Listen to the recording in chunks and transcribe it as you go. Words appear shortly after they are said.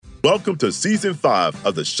Welcome to Season 5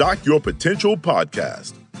 of the Shock Your Potential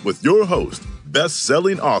podcast with your host,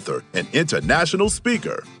 best-selling author and international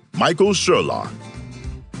speaker, Michael Sherlock.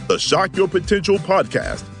 The Shock Your Potential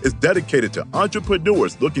podcast is dedicated to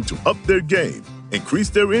entrepreneurs looking to up their game,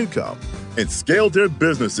 increase their income, and scale their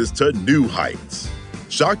businesses to new heights.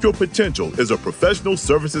 Shock Your Potential is a professional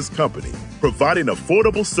services company providing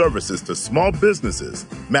affordable services to small businesses,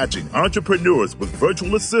 matching entrepreneurs with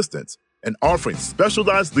virtual assistants, and offering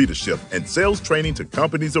specialized leadership and sales training to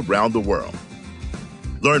companies around the world.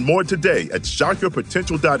 Learn more today at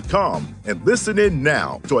shockyourpotential.com and listen in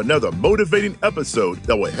now to another motivating episode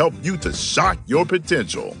that will help you to shock your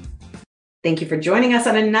potential. Thank you for joining us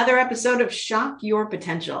on another episode of Shock Your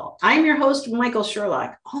Potential. I'm your host, Michael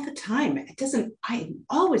Sherlock. All the time. I'm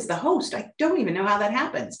always the host. I don't even know how that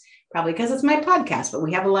happens. Probably because it's my podcast, but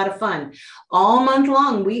we have a lot of fun. All month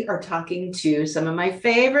long, we are talking to some of my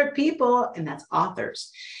favorite people, and that's authors.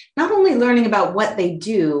 Not only learning about what they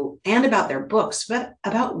do and about their books, but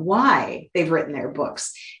about why they've written their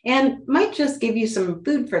books, and might just give you some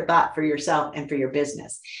food for thought for yourself and for your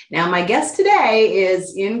business. Now, my guest today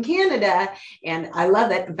is in Canada, and I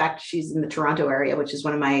love it. In fact, she's in the Toronto area, which is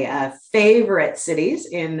one of my favorite cities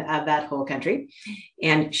in that whole country.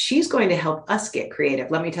 And she's going to help us get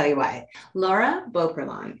creative. Let me tell you why. Laura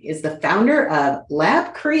Beauperlon is the founder of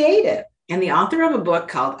Lab Creative and the author of a book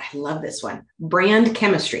called, I love this one, Brand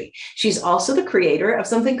Chemistry. She's also the creator of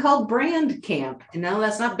something called Brand Camp. And no,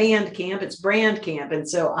 that's not band camp, it's Brand Camp. And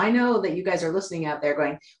so I know that you guys are listening out there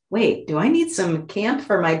going, wait, do I need some camp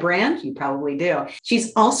for my brand? You probably do.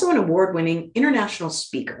 She's also an award-winning international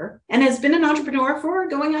speaker and has been an entrepreneur for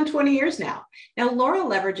going on 20 years now. Now, Laura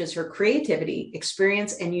leverages her creativity,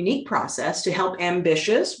 experience, and unique process to help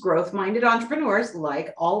ambitious, growth-minded entrepreneurs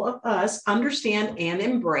like all of us understand and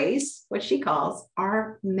embrace what she calls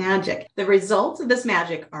our magic. The results of this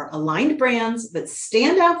magic are aligned brands that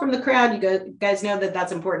stand out from the crowd. You guys know that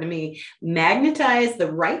that's important to me. Magnetize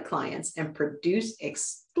the right clients and produce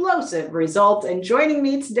explosive results. And joining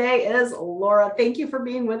me today is Laura. Thank you for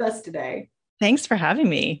being with us today. Thanks for having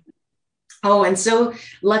me. Oh, and so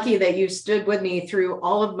lucky that you stood with me through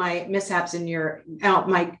all of my mishaps in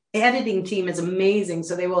my editing team is amazing.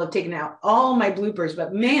 So they will have taken out all my bloopers,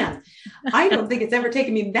 but man, I don't think it's ever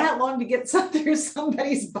taken me that long to get through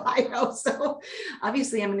somebody's bio. So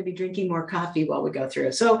obviously I'm going to be drinking more coffee while we go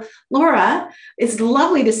through. So Laura, it's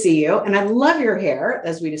lovely to see you. And I love your hair,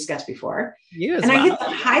 as we discussed before. You as well. I get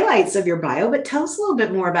the highlights of your bio, but tell us a little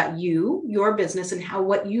bit more about you, your business, and how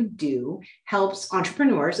what you do helps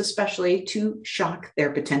entrepreneurs, especially to shock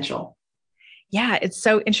their potential. Yeah, it's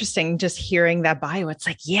so interesting just hearing that bio. It's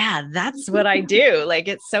like, yeah, that's what I do. Like,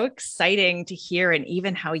 it's so exciting to hear. And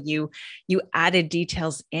even how you added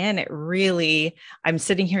details in it really, I'm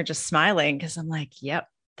sitting here just smiling because I'm like, yep,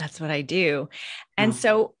 that's what I do. And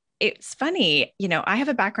so it's funny, I have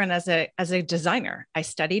a background as a designer. I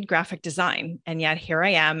studied graphic design, and yet here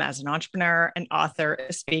I am as an entrepreneur, an author,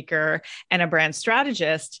 a speaker, and a brand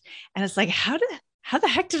strategist. And it's like, how the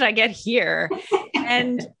heck did I get here?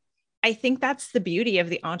 And I think that's the beauty of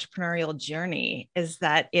the entrepreneurial journey, is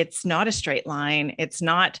that it's not a straight line. It's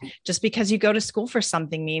not just because you go to school for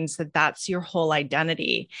something means that that's your whole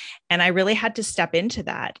identity. And I really had to step into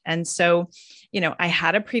that. And so, I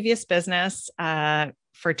had a previous business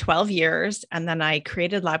for 12 years, and then I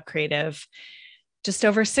created Lab Creative just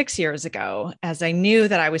over 6 years ago, as I knew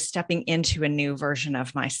that I was stepping into a new version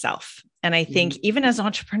of myself. And I think even as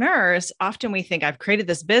entrepreneurs, often we think, I've created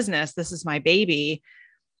this business, this is my baby,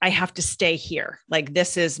 I have to stay here. Like,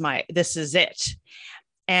 this is it.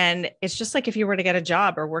 And it's just like if you were to get a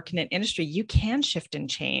job or work in an industry, you can shift and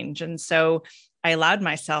change. And so I allowed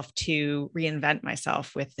myself to reinvent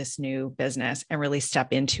myself with this new business and really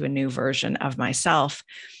step into a new version of myself.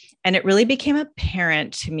 And it really became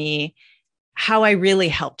apparent to me how I really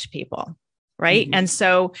helped people. Right. And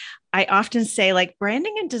so I often say, like,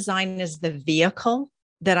 branding and design is the vehicle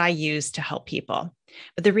that I use to help people.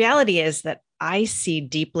 But the reality is that I see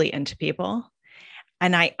deeply into people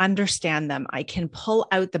and I understand them. I can pull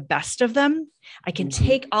out the best of them. I can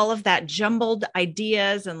take all of that jumbled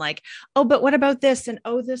ideas and like, oh, but what about this? And,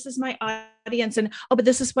 oh, this is my audience. And, oh, but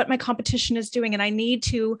this is what my competition is doing. And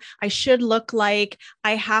I should look like,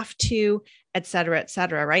 I have to, et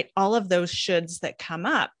cetera, right? All of those shoulds that come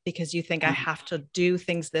up because you think I have to do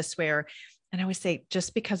things this way. And I always say,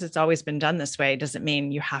 just because it's always been done this way doesn't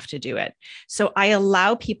mean you have to do it. So I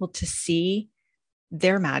allow people to see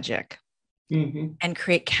their magic and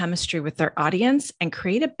create chemistry with their audience and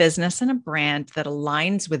create a business and a brand that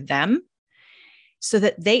aligns with them so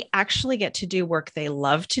that they actually get to do work they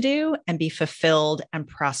love to do and be fulfilled and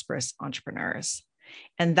prosperous entrepreneurs.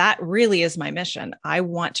 And that really is my mission. I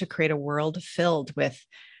want to create a world filled with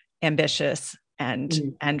ambitious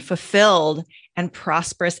and fulfilled and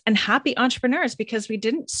prosperous and happy entrepreneurs, because we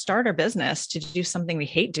didn't start our business to do something we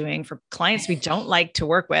hate doing for clients we don't like to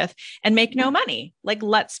work with and make no money. Like,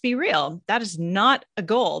 let's be real. That is not a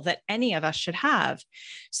goal that any of us should have.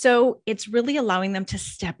 So it's really allowing them to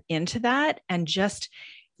step into that and just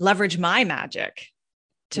leverage my magic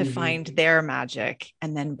to find their magic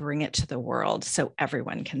and then bring it to the world so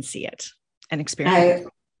everyone can see it and experience it.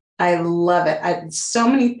 I love it. So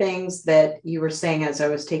many things that you were saying as I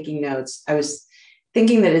was taking notes. I was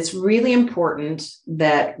thinking that it's really important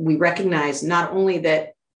that we recognize not only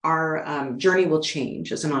that our journey will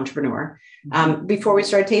change as an entrepreneur. Before we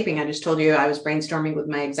started taping, I just told you I was brainstorming with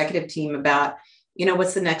my executive team about,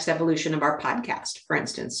 what's the next evolution of our podcast, for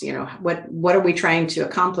instance. What are we trying to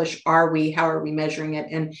accomplish? How are we measuring it?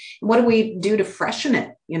 And what do we do to freshen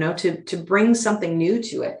it, to bring something new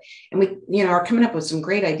to it? And we, are coming up with some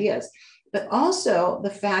great ideas, but also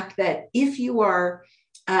the fact that if you are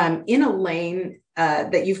in a lane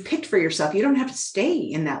that you've picked for yourself, you don't have to stay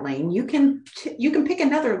in that lane. You can pick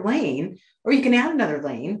another lane, or you can add another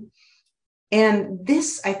lane. And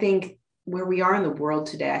this, I think, where we are in the world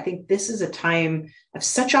today, I think this is a time of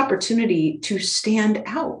such opportunity to stand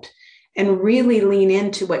out and really lean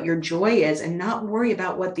into what your joy is and not worry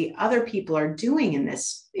about what the other people are doing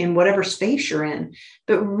in whatever space you're in,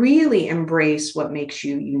 but really embrace what makes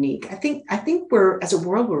you unique. I think as a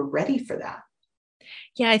world, we're ready for that.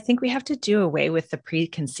 Yeah, I think we have to do away with the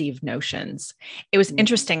preconceived notions. It was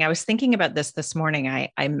interesting. I was thinking about this morning.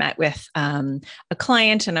 I met with a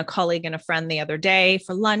client and a colleague and a friend the other day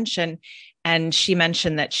for lunch, and she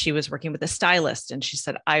mentioned that she was working with a stylist, and she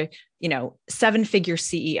said, seven-figure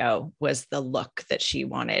CEO was the look that she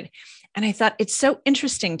wanted. And I thought, it's so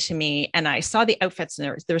interesting to me. And I saw the outfits,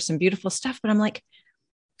 and there was some beautiful stuff, but I'm like,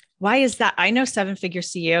 why is that? I know seven-figure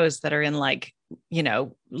CEOs that are in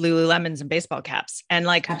Lululemons and baseball caps. And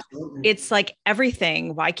Absolutely. It's like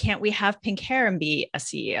everything. Why can't we have pink hair and be a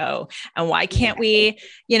CEO? And why can't we,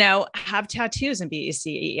 have tattoos and be a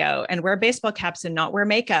CEO and wear baseball caps and not wear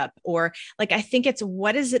makeup? Or I think it's,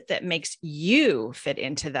 what is it that makes you fit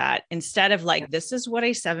into that, instead of this is what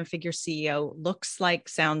a seven-figure CEO looks like,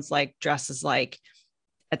 sounds like, dresses like,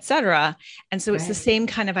 etc. And so it's the same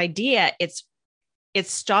kind of idea. It's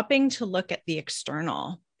stopping to look at the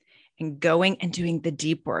external and going and doing the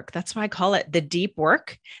deep work. That's why I call it the deep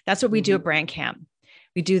work. That's what we do at Brand Camp.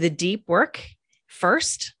 We do the deep work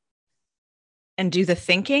first and do the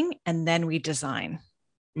thinking, and then we design.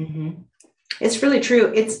 It's really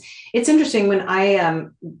true. It's interesting when I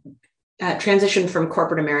transitioned from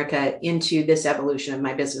corporate America into this evolution of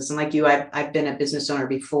my business. And like you, I've been a business owner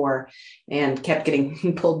before and kept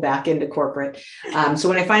getting pulled back into corporate. So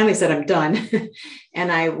when I finally said I'm done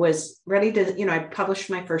and I was ready to, I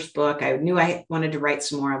published my first book. I knew I wanted to write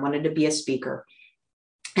some more. I wanted to be a speaker.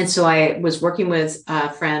 And so I was working with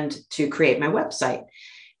a friend to create my website.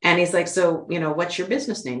 And he's like, so, what's your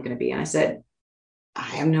business name going to be? And I said, I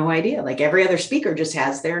have no idea. Like every other speaker just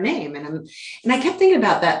has their name. And I kept thinking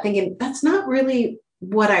about that, thinking that's not really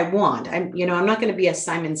what I want. I'm not going to be a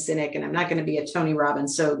Simon Sinek, and I'm not going to be a Tony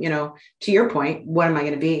Robbins. So, to your point, what am I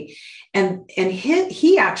going to be? And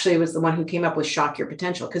he actually was the one who came up with Shock Your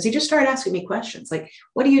Potential, because he just started asking me questions like,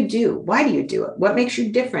 what do you do? Why do you do it? What makes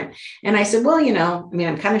you different? And I said, well,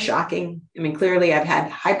 I'm kind of shocking. Clearly I've had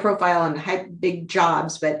high profile and big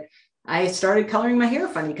jobs, but I started coloring my hair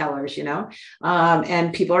funny colors,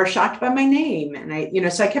 and people are shocked by my name.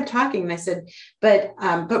 And so I kept talking, and I said, but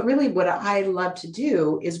really what I love to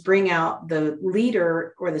do is bring out the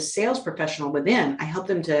leader or the sales professional within. I help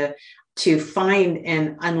them to find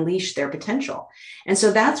and unleash their potential. And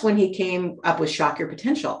so that's when he came up with Shock Your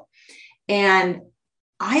Potential. And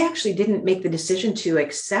I actually didn't make the decision to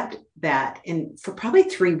accept that for probably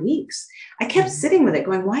 3 weeks. I kept sitting with it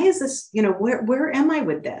going, why is this, where am I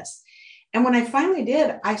with this? And when I finally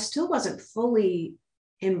did, I still wasn't fully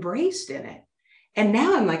embraced in it. And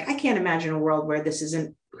now I'm like, I can't imagine a world where this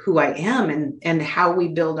isn't who I am and how we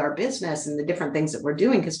build our business and the different things that we're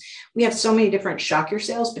doing, because we have so many different shock your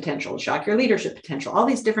sales potential, shock your leadership potential, all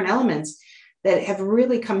these different elements that have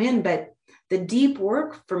really come in. But the deep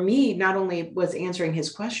work for me not only was answering his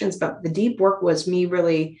questions, but the deep work was me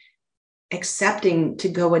really accepting to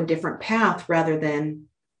go a different path rather than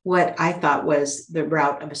what I thought was the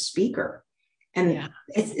route of a speaker. And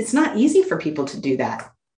it's not easy for people to do that.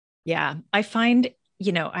 Yeah. I find,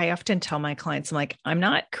 I often tell my clients, I'm like, I'm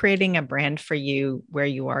not creating a brand for you where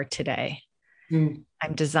you are today. I'm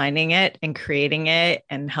designing it and creating it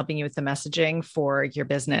and helping you with the messaging for your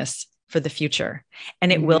business for the future.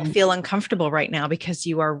 And it will feel uncomfortable right now because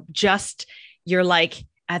you're like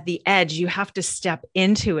at the edge. You have to step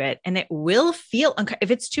into it, and it will feel,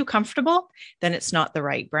 if it's too comfortable, then it's not the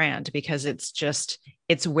right brand, because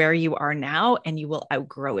it's where you are now, and you will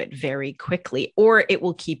outgrow it very quickly, or it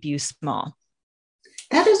will keep you small.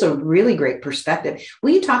 That is a really great perspective.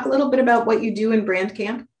 Will you talk a little bit about what you do in Brand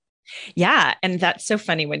Camp? Yeah. And that's so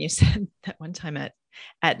funny when you said that one time at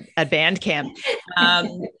band camp.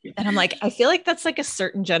 And I'm like, I feel like that's like a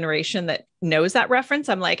certain generation that knows that reference.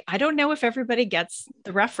 I'm like, I don't know if everybody gets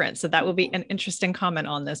the reference. So that will be an interesting comment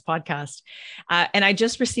on this podcast. And I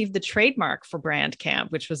just received the trademark for Brand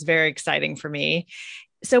Camp, which was very exciting for me.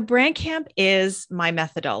 So Brand Camp is my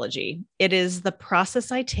methodology. It is the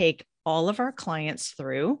process I take all of our clients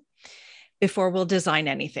through before we'll design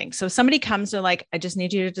anything. So somebody comes, they're like, I just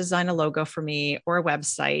need you to design a logo for me or a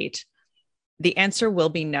website. The answer will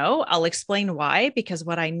be no. I'll explain why, because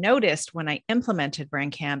what I noticed when I implemented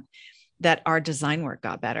Brand Camp, that our design work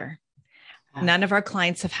got better. None of our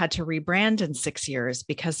clients have had to rebrand in 6 years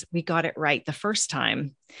because we got it right the first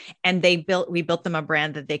time. And we built them a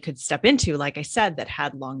brand that they could step into, like I said, that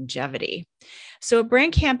had longevity. So at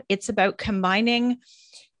Brand Camp, it's about combining,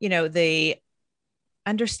 the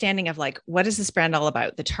understanding of like, what is this brand all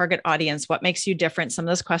about? The target audience, what makes you different? Some of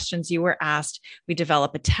those questions you were asked. We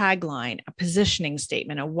develop a tagline, a positioning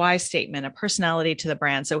statement, a why statement, a personality to the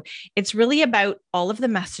brand. So it's really about all of the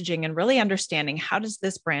messaging and really understanding, how does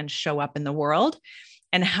this brand show up in the world?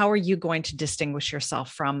 And how are you going to distinguish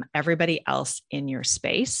yourself from everybody else in your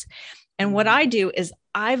space? And what I do is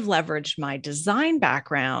I've leveraged my design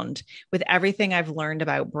background with everything I've learned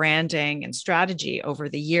about branding and strategy over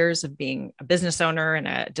the years of being a business owner and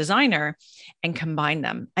a designer, and combine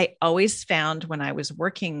them. I always found when I was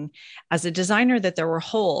working as a designer that there were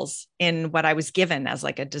holes in what I was given as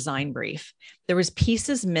like a design brief. There was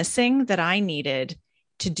pieces missing that I needed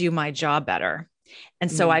to do my job better.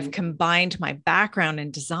 And so I've combined my background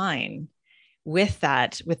in design with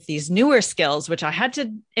these newer skills, which I had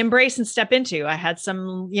to embrace and step into. I had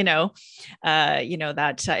some,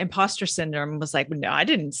 that imposter syndrome was like, no, I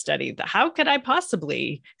didn't study that. How could I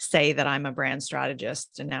possibly say that I'm a brand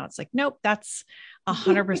strategist? And now it's like, nope, that's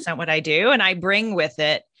 100% what I do. And I bring with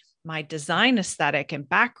it my design aesthetic and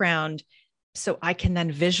background, so I can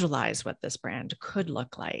then visualize what this brand could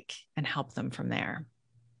look like and help them from there.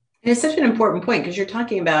 And it's such an important point, because you're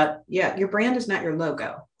talking about, your brand is not your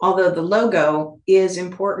logo, although the logo is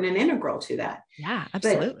important and integral to that. Yeah,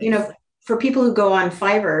 absolutely. But, for people who go on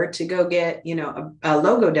Fiverr to go get, a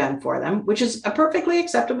logo done for them, which is a perfectly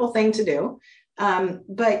acceptable thing to do.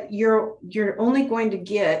 But you're only going to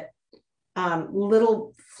get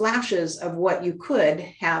little flashes of what you could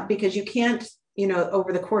have, because you can't,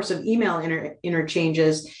 over the course of email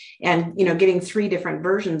interchanges and, getting 3 different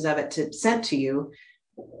versions of it sent to you,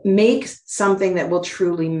 make something that will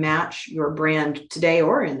truly match your brand today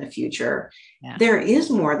or in the future. Yeah. There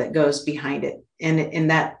is more that goes behind it.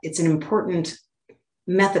 And that it's an important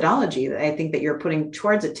methodology that I think that you're putting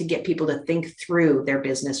towards it to get people to think through their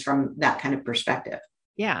business from that kind of perspective.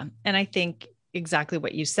 Yeah. And I think exactly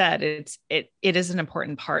what you said, it is an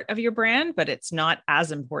important part of your brand, but it's not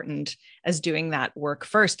as important as doing that work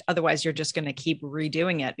first. Otherwise, you're just going to keep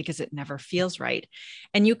redoing it because it never feels right.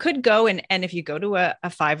 And you could go and if you go to a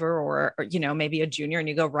Fiverr or maybe a junior and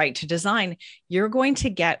you go right to design, you're going to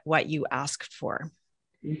get what you asked for.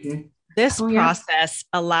 Mm-hmm. This process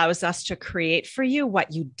allows us to create for you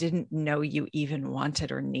what you didn't know you even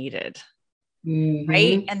wanted or needed. Mm-hmm.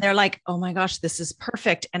 Right. And they're like, oh my gosh, this is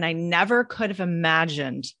perfect. And I never could have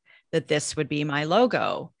imagined that this would be my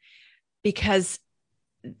logo, because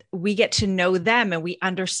we get to know them and we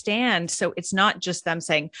understand. So it's not just them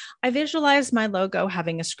saying, I visualize my logo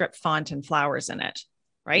having a script font and flowers in it.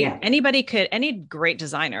 Right. Yeah. Any great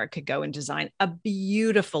designer could go and design a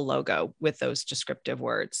beautiful logo with those descriptive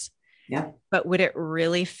words. Yeah. But would it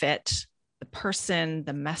really fit the person,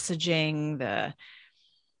 the messaging, the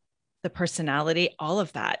personality, all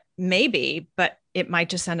of that? Maybe, but it might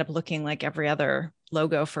just end up looking like every other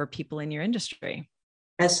logo for people in your industry.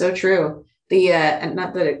 That's so true. And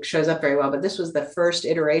not that it shows up very well, but this was the first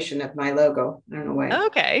iteration of my logo. I don't know why.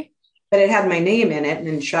 Okay. But it had my name in it and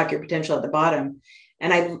then Shock Your Potential at the bottom.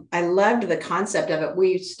 And I loved the concept of it.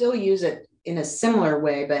 We still use it in a similar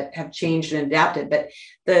way, but have changed and adapted. But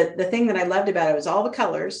the thing that I loved about it was all the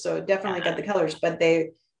colors. So it definitely got the colors, but they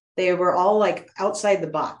were all like outside the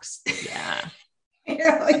box. Yeah.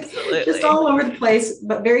 Like just all over the place,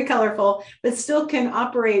 but very colorful, but still can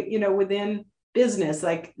operate, within business,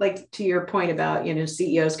 like to your point about,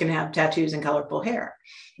 CEOs can have tattoos and colorful hair,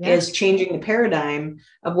 is changing the paradigm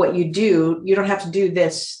of what you do. You don't have to do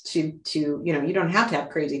this to, you don't have to have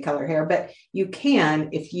crazy color hair, but you can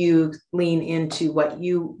if you lean into what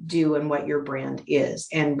you do and what your brand is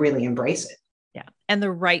and really embrace it. Yeah. And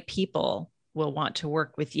the right people will want to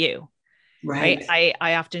work with you. Right.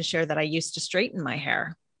 I often share that I used to straighten my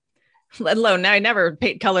hair, let alone now I never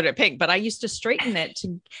colored it pink, but I used to straighten it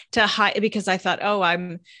to hide, because I thought,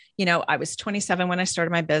 I was 27 when I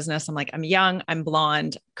started my business. I'm like, I'm young, I'm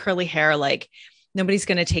blonde, curly hair. Like nobody's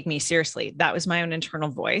going to take me seriously. That was my own internal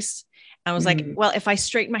voice. I was like, well, if I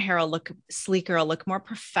straighten my hair, I'll look sleeker. I'll look more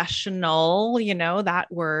professional, that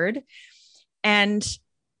word. And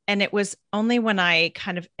it was only when I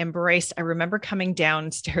kind of embraced, I remember coming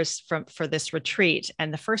downstairs for this retreat.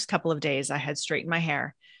 And the first couple of days I had straightened my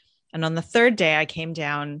hair. And on the third day I came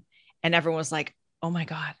down and everyone was like, oh my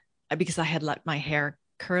God, because I had let my hair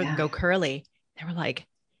go curly. They were like,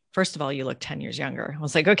 first of all, you look 10 years younger. I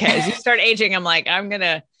was like, okay, as you start aging, I'm like, I'm going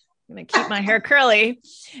to keep my hair curly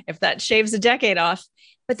if that shaves a decade off.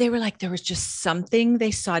 But they were like, there was just something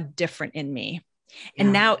they saw different in me.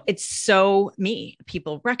 And now it's so me.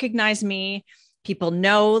 People recognize me. People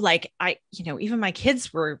know, like even my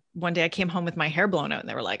kids one day I came home with my hair blown out and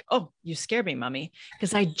they were like, oh, you scared me, mommy.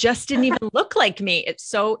 Because I just didn't even look like me. It's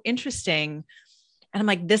so interesting. And I'm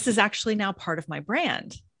like, this is actually now part of my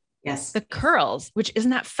brand. Yes. The curls, which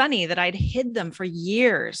isn't that funny that I'd hid them for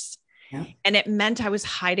years. Yeah. And it meant I was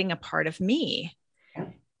hiding a part of me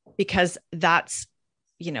because that's,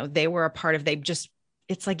 they were a part of,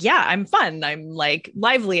 it's like, I'm fun. I'm like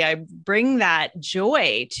lively. I bring that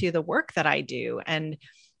joy to the work that I do. And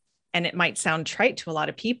it might sound trite to a lot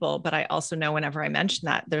of people, but I also know whenever I mention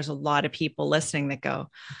that, there's a lot of people listening that go,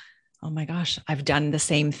 oh my gosh, I've done the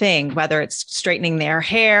same thing, whether it's straightening their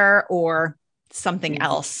hair or something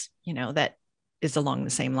else, that is along the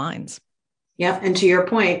same lines. Yeah. And to your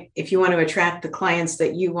point, if you want to attract the clients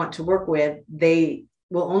that you want to work with, they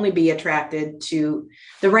will only be attracted to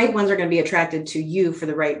the right ones, are going to be attracted to you for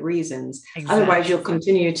the right reasons. Exactly. Otherwise, you'll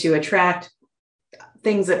continue to attract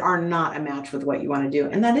things that are not a match with what you want to do.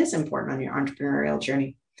 And that is important on your entrepreneurial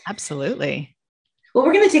journey. Absolutely. Well,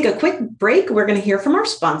 we're going to take a quick break. We're going to hear from our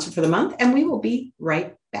sponsor for the month, and we will be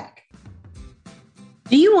right back.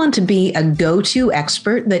 Do you want to be a go-to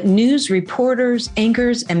expert that news reporters,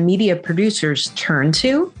 anchors, and media producers turn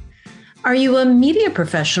to? Are you a media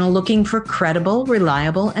professional looking for credible,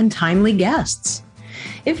 reliable, and timely guests?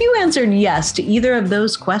 If you answered yes to either of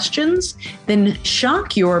those questions, then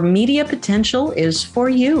Shock Your Media Potential is for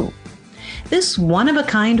you. This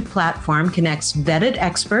one-of-a-kind platform connects vetted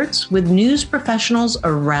experts with news professionals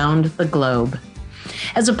around the globe.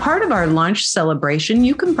 As a part of our launch celebration,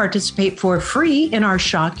 you can participate for free in our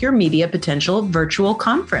Shock Your Media Potential virtual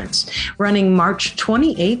conference, running March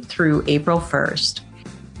 28th through April 1st.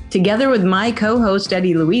 Together with my co-host,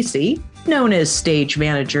 Eddie Luisi, known as stage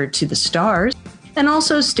manager to the stars, and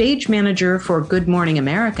also stage manager for Good Morning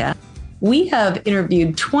America, we have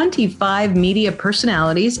interviewed 25 media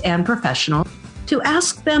personalities and professionals to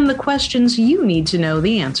ask them the questions you need to know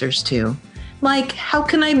the answers to. Like, how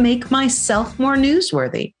can I make myself more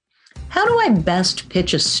newsworthy? How do I best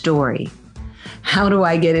pitch a story? How do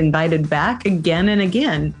I get invited back again and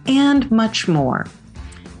again? And much more.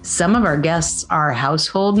 Some of our guests are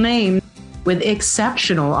household names with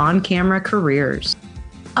exceptional on-camera careers.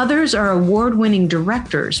 Others are award-winning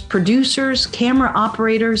directors, producers, camera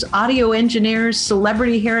operators, audio engineers,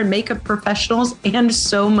 celebrity hair and makeup professionals, and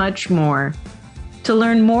so much more. To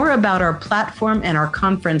learn more about our platform and our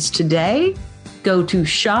conference today, go to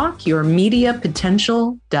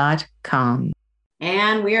shockyourmediapotential.com.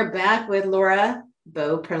 And we are back with Laura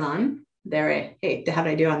Beauperlon. Hey, how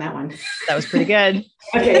did I do on that one? That was pretty good.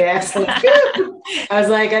 Okay, excellent. I was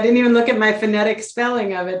like, I didn't even look at my phonetic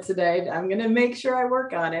spelling of it today. I'm going to make sure I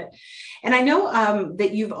work on it. And I know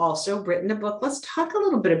that you've also written a book. Let's talk a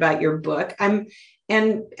little bit about your book. And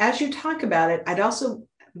as you talk about it, I'd also,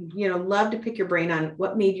 love to pick your brain on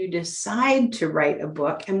what made you decide to write a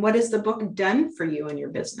book and what has the book done for you in your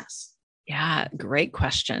business? Yeah, great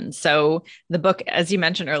question. So the book, as you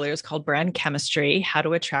mentioned earlier, is called Brand Chemistry: How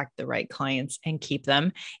to Attract the Right Clients and Keep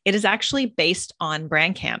Them. It is actually based on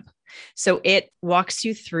Brand Camp. So it walks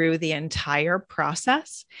you through the entire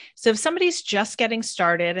process. So if somebody's just getting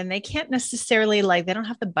started and they can't necessarily they don't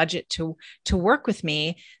have the budget to work with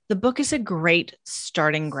me, the book is a great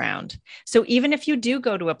starting ground. So even if you do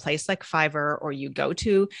go to a place like Fiverr, or you go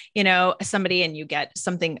to, somebody and you get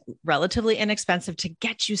something relatively inexpensive to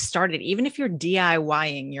get you started, even if you're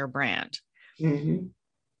DIYing your brand,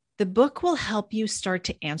 the book will help you start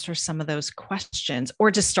to answer some of those questions,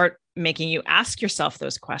 or to start making you ask yourself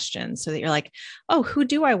those questions so that you're like, oh, who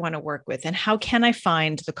do I want to work with? And how can I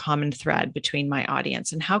find the common thread between my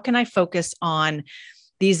audience? And how can I focus on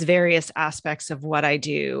these various aspects of what I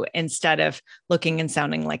do instead of looking and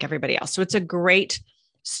sounding like everybody else? So it's a great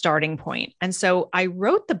starting point. And so I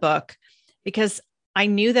wrote the book because I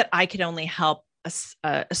knew that I could only help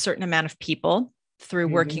a certain amount of people through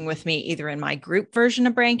working with me, either in my group version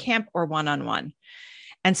of Brain Camp or one-on-one.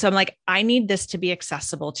 And so I'm like, I need this to be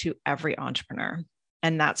accessible to every entrepreneur.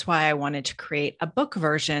 And that's why I wanted to create a book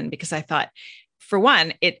version, because I thought, for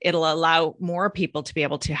one, it'll allow more people to be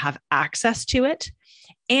able to have access to it.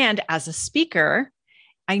 And as a speaker,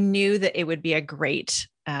 I knew that it would be a great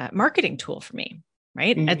marketing tool for me,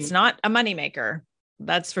 right? It's not a moneymaker,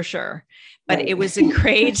 that's for sure. But it was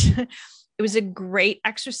a great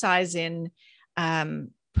exercise in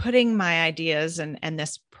putting my ideas and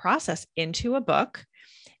this process into a book,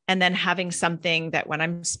 and then having something that when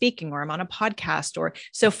I'm speaking or I'm on a podcast, or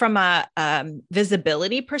so from a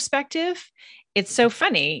visibility perspective, it's so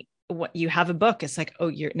funny. What you have a book, it's like,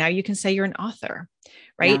 oh, now you can say you're an author,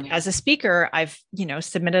 right? Yeah. As a speaker, I've,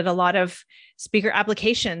 submitted a lot of speaker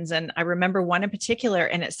applications. And I remember one in particular,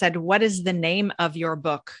 and it said, what is the name of your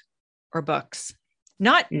book or books?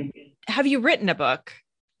 Not have you written a book?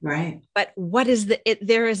 Right. But what is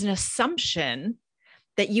there is an assumption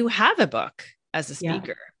that you have a book as a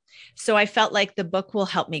speaker. Yeah. So I felt like the book will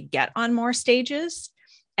help me get on more stages.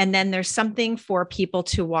 And then there's something for people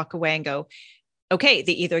to walk away and go, okay,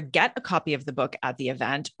 they either get a copy of the book at the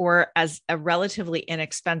event, or as a relatively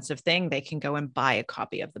inexpensive thing, they can go and buy a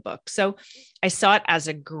copy of the book. So I saw it as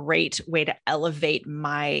a great way to elevate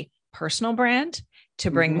my personal brand,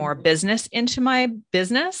 to bring more business into my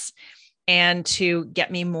business, and to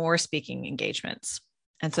get me more speaking engagements.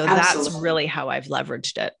 And so That's really how I've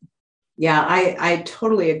leveraged it. Yeah, I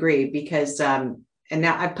totally agree, because, and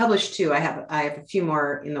now I've published 2, I have a few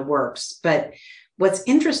more in the works, but what's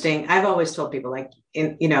interesting, I've always told people, like,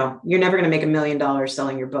 you're never going to make $1 million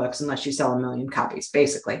selling your books unless you sell 1 million copies,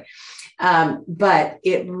 basically. But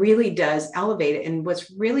it really does elevate it. And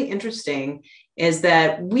what's really interesting is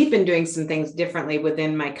that we've been doing some things differently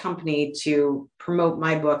within my company to promote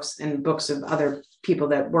my books and books of other people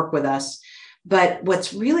that work with us. But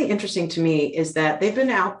what's really interesting to me is that they've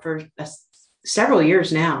been out for several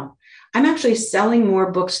years now. I'm actually selling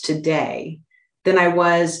more books today than I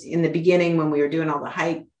was in the beginning when we were doing all the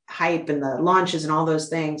hype and the launches and all those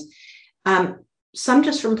things. Some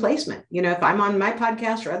just from placement. If I'm on my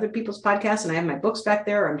podcast or other people's podcasts and I have my books back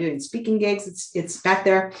there, or I'm doing speaking gigs, it's back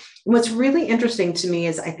there. And what's really interesting to me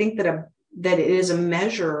is I think that it is a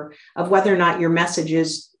measure of whether or not your message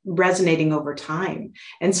is resonating over time.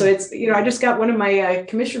 And so it's, I just got one of my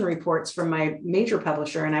commission reports from my major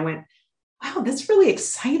publisher, and I went, wow, that's really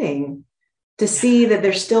exciting to see that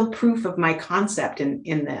there's still proof of my concept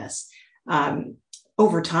in this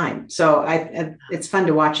over time. So it's fun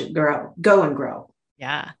to watch it go and grow.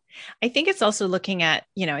 Yeah. I think it's also looking at,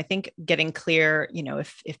 I think getting clear,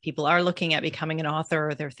 if people are looking at becoming an author,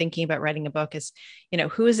 or they're thinking about writing a book, is,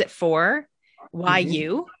 who is it for? Why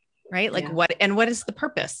you? Right? Like what is the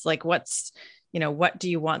purpose? Like what do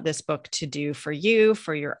you want this book to do for you,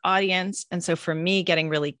 for your audience? And so for me, getting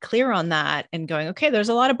really clear on that and going, okay, there's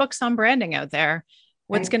a lot of books on branding out there.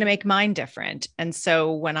 What's going to make mine different? And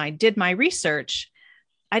so when I did my research,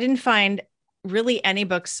 I didn't find really any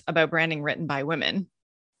books about branding written by women.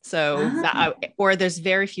 So or there's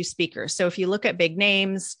very few speakers. So if you look at big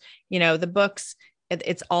names, the books,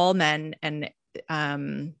 it's all men. And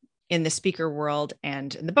in the speaker world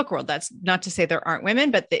and in the book world, that's not to say there aren't women,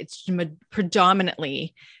 but it's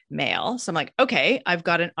predominantly male. So I'm like, okay, I've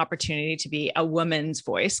got an opportunity to be a woman's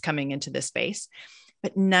voice coming into this space,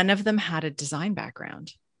 but none of them had a design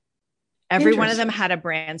background. Every one of them had a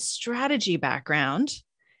brand strategy background,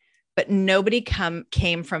 but nobody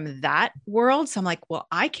came from that world. So I'm like, well,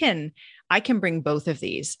 I can bring both of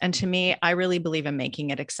these. And to me, I really believe in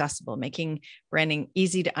making it accessible, making branding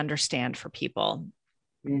easy to understand for people.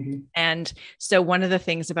 And so one of the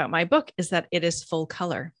things about my book is that it is full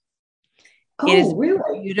color. It is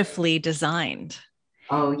really beautifully designed.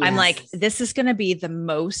 Oh, yes. I'm like, this is going to be the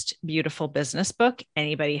most beautiful business book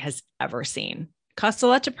anybody has ever seen. Costs a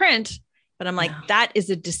lot to print, but I'm like, that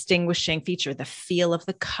is a distinguishing feature. The feel of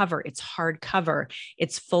the cover, it's hardcover,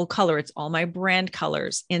 it's full color. It's all my brand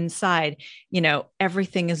colors inside,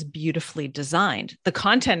 everything is beautifully designed. The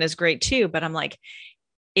content is great too, but I'm like,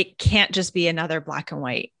 it can't just be another black and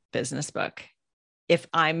white business book. If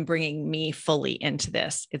I'm bringing me fully into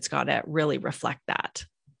this, it's got to really reflect that.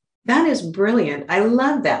 That is brilliant. I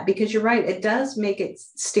love that because you're right. It does make it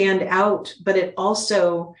stand out, but it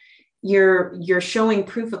also, you're showing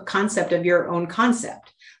proof of concept of your own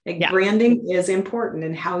concept. Like branding is important,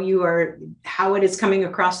 and how it is coming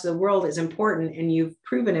across the world is important. And you've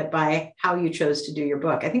proven it by how you chose to do your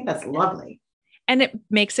book. I think that's lovely. And it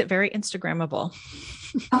makes it very Instagrammable.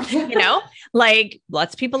 Oh, yeah. You know, like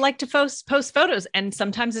lots of people like to post photos, and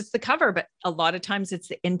sometimes it's the cover, but a lot of times it's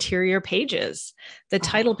the interior pages, the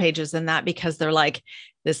title pages, and that, because they're like,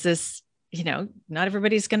 this is, you know, not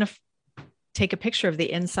everybody's going to take a picture of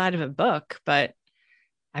the inside of a book, but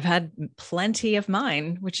I've had plenty of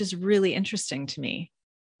mine, which is really interesting to me.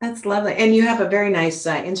 That's lovely. And you have a very nice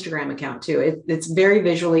Instagram account too. It's very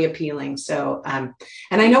visually appealing. So, and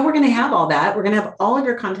I know we're going to have all that. We're going to have all of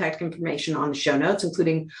your contact information on the show notes,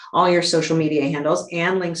 including all your social media handles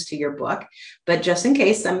and links to your book. But just in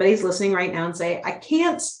case somebody's listening right now and say, I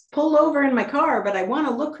can't pull over in my car, but I want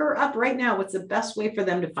to look her up right now, what's the best way for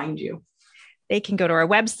them to find you? They can go to our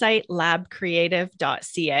website,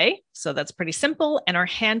 labcreative.ca. So that's pretty simple. And our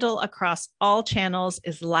handle across all channels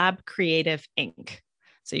is Lab Creative Inc.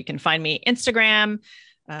 So you can find me Instagram,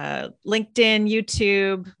 LinkedIn,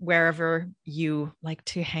 YouTube, wherever you like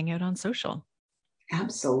to hang out on social.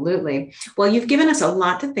 Absolutely. Well, you've given us a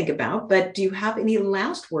lot to think about, but do you have any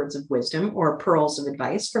last words of wisdom or pearls of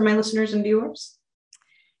advice for my listeners and viewers?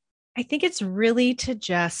 I think it's really to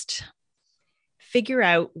just figure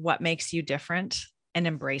out what makes you different and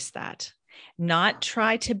embrace that. Not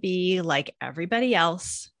try to be like everybody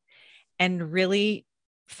else, and really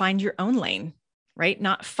find your own lane. Right?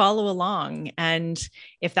 Not follow along. And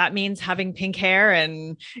if that means having pink hair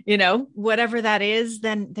and, you know, whatever that is,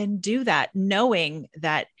 then do that, knowing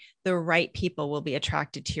that the right people will be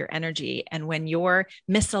attracted to your energy. And when you're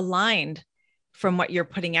misaligned from what you're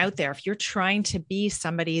putting out there, if you're trying to be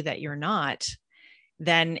somebody that you're not,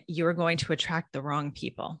 then you're going to attract the wrong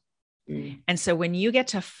people. And so when you get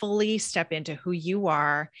to fully step into who you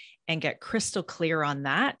are and get crystal clear on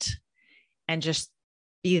that, and just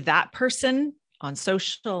be that person on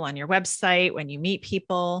social, on your website, when you meet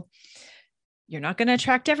people, you're not going to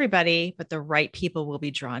attract everybody, but the right people will be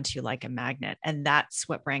drawn to you like a magnet. And that's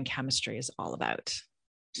what brand chemistry is all about.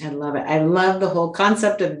 I love it. I love the whole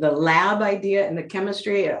concept of the lab idea and the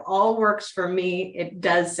chemistry. It all works for me. It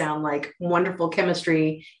does sound like wonderful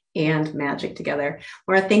chemistry and magic together.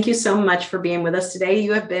 Maura, thank you so much for being with us today.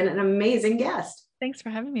 You have been an amazing guest. Thanks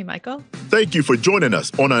for having me, Michael. Thank you for joining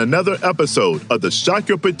us on another episode of the Shock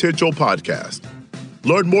Your Potential podcast.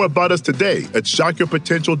 Learn more about us today at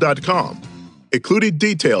shockyourpotential.com, including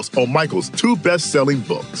details on Michael's 2 best-selling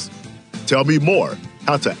books. Tell me more,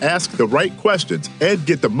 how to ask the right questions and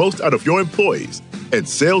get the most out of your employees, and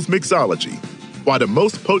Sales Mixology, why the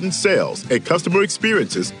most potent sales and customer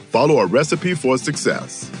experiences follow a recipe for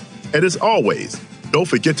success. And as always, don't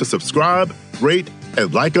forget to subscribe, rate,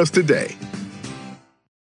 and like us today.